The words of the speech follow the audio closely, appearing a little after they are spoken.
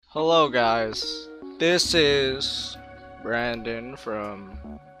Hello guys, this is Brandon from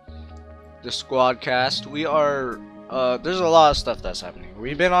the Squadcast. There's a lot of stuff that's happening.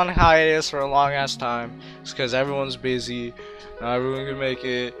 We've been on hiatus for a long ass time. It's because everyone's busy. Not everyone can make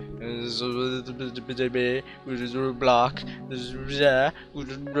it. Block.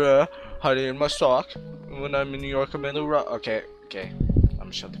 Hiding in my sock. When I'm in New York, I'm in the rock. Okay. I'm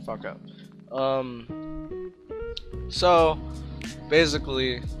gonna shut the fuck up. So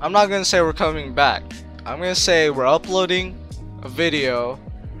basically, I'm not gonna say we're coming back. I'm gonna say we're uploading a video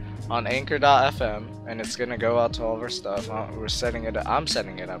on Anchor.fm, and it's gonna go out to all of our stuff. I'm setting it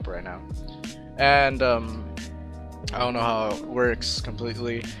up right now, and I don't know how it works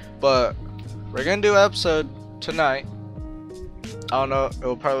completely, but we're gonna do an episode tonight. I don't know.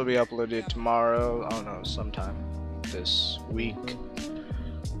 It'll probably be uploaded tomorrow. I don't know, sometime this week.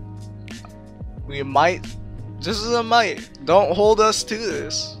 We might. This is a might. Don't hold us to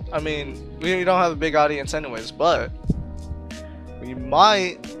this. I mean, we don't have a big audience anyways, but we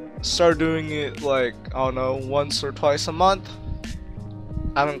might start doing it like, I don't know, once or twice a month.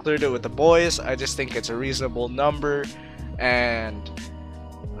 I haven't cleared it with the boys. I just think it's a reasonable number, and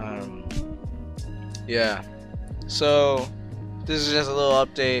yeah. So this is just a little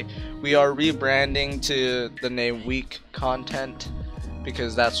update. We are rebranding to the name Weak Content,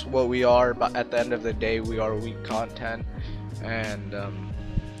 because that's what we are, but at the end of the day we are weak content. And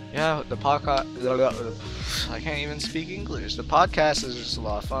yeah, the podcast, I can't even speak English. The podcast is just a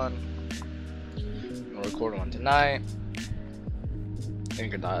lot of fun. We'll record one tonight.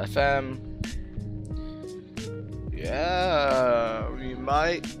 Anchor.fm. Yeah, we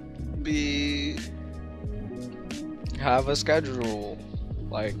might have a schedule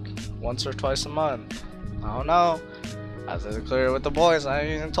like once or twice a month. I don't know. I have to clear it with the boys. I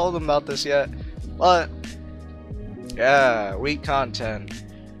haven't even told them about this yet. But yeah, weak content.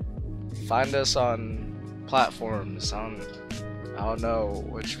 Find us on platforms. I don't know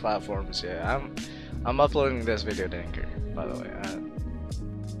which platforms yet. I'm uploading this video to Anchor, by the way.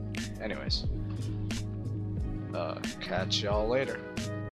 Anyways, catch y'all later.